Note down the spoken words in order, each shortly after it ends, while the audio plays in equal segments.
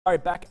All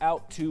right, back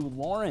out to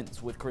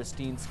Lawrence with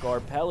Christine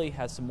Scarpelli.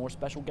 Has some more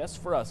special guests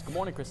for us. Good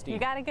morning, Christine. You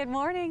got it. Good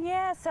morning.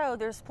 Yeah, so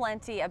there's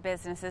plenty of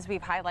businesses we've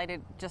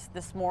highlighted just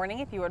this morning.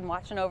 If you were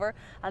watching over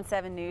on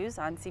 7 News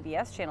on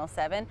CBS Channel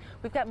 7,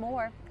 we've got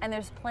more. And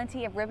there's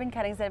plenty of ribbon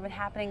cuttings that have been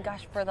happening,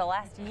 gosh, for the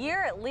last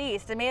year at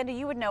least. Amanda,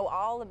 you would know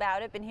all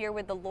about it. Been here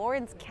with the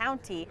Lawrence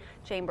County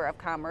Chamber of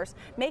Commerce,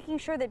 making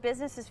sure that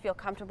businesses feel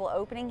comfortable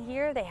opening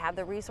here. They have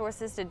the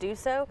resources to do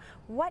so.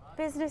 What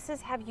businesses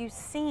have you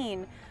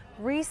seen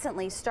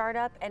recently start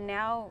up and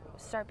now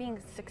start being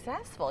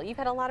successful? You've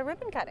had a lot of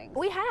ribbon cutting.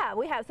 We have.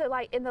 So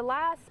like in the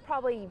last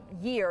probably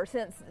year,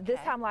 since this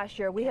time last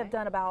year, we have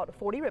done about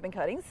 40 ribbon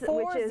cuttings,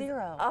 which is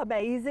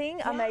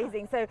amazing,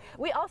 amazing. So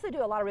we also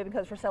do a lot of ribbon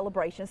cuts for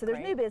celebrations. So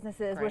there's new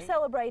businesses, we're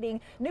celebrating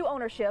new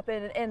ownership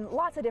and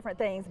lots of different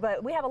things,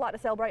 but we have a lot to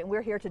celebrate and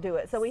we're here to do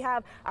it. So we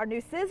have our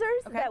new scissors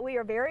that we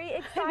are very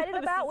excited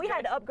about. We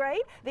had to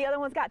upgrade. The other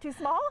ones got too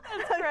small.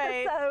 That's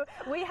great. So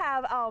we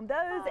have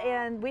those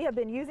and we have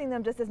been using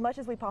them just as much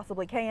as we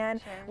possibly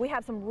can. We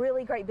have some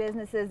really great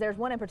businesses. There's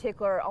one in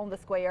particular on the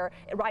square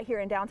right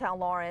here in downtown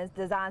Lawrence,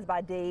 Designs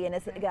by D, and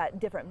it's got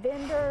different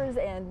vendors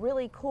and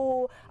really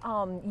cool,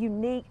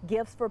 unique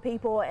gifts for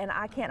people, and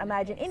I can't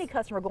imagine any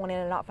customer going in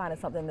and not finding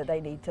something that they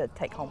need to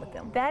take home with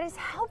them. That is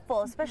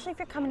helpful, especially if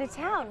you're coming to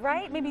town,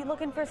 right? Maybe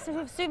looking for a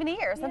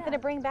souvenir, something to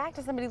bring back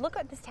to somebody. Look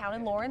at this town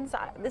in Lawrence.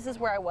 This is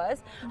where I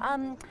was.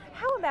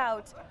 How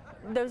about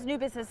those new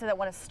businesses that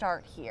want to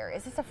start here?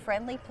 Is this a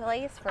friendly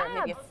place for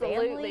maybe a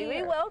family? Absolutely.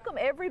 We welcome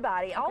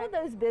everybody. All of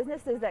those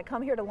businesses that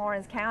come here to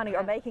Lawrence County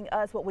are making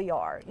us what we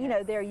are. You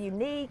know, they're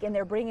unique and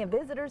they're bringing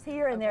visitors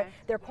here and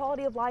their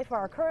quality of life for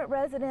our current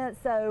residents.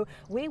 So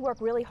we work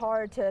really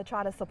hard to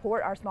try to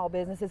support our small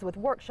businesses with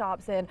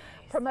workshops and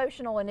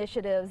promotional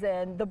initiatives,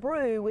 and the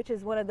Brew, which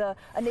is one of the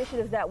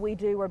initiatives that we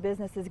do where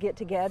businesses get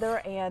together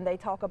and they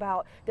talk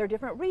about their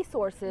different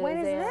resources. When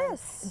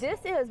is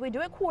this? We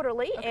do it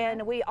quarterly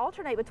and we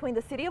alternate between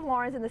the city of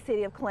Lawrence and the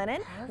city of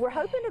Clinton. We're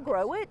hoping to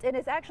grow it, and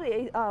it's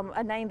actually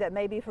a name that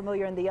may be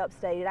familiar in the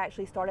upstate. It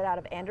actually started out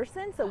of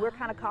Anderson, so we're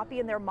kind of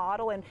copying their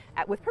model, and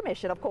with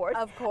permission, of course.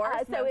 Of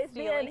course. So it's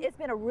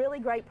been a really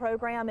great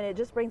program, and it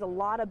just brings a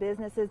lot of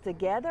businesses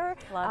together.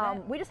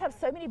 We just have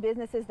so many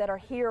businesses that are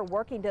here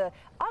working to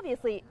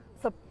obviously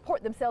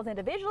support themselves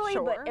individually,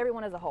 but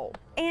everyone as a whole.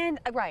 And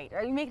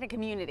are you making a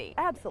community?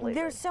 Absolutely.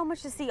 There's so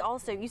much to see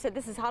also. You said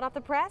this is hot off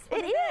the press?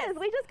 It is.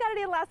 We just got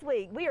it in last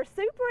week. We are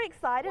super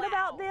excited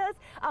about this.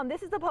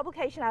 This is a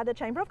publication out of the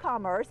Chamber of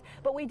Commerce,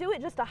 but we do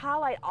it just to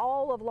highlight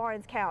all of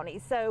Lawrence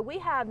County. So we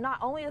have not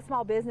only the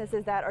small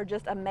businesses that are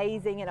just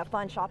amazing and a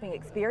fun shopping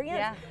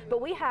experience, but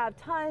we have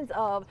tons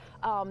of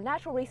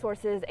natural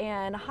resources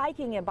and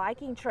hiking and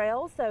biking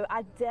trails. So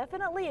I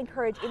definitely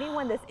encourage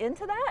anyone that's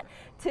into that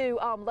to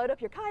load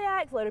up your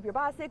kayaks, load up your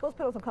bicycles,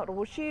 put on some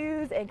comfortable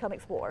shoes, and come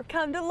explore.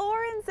 Come to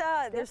Lawrence.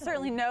 There's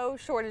certainly no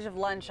shortage of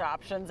lunch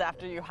options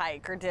after you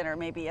hike, or dinner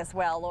maybe as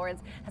well.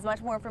 Lawrence has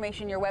much more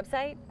information on your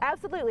website?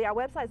 Absolutely. Our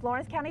website is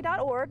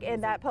lawrencecounty.org,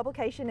 and that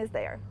publication is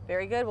there.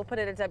 Very good. We'll put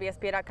it at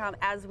WSBA.com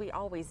as we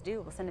always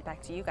do. We'll send it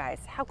back to you guys.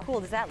 How cool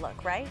does that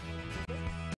look, right?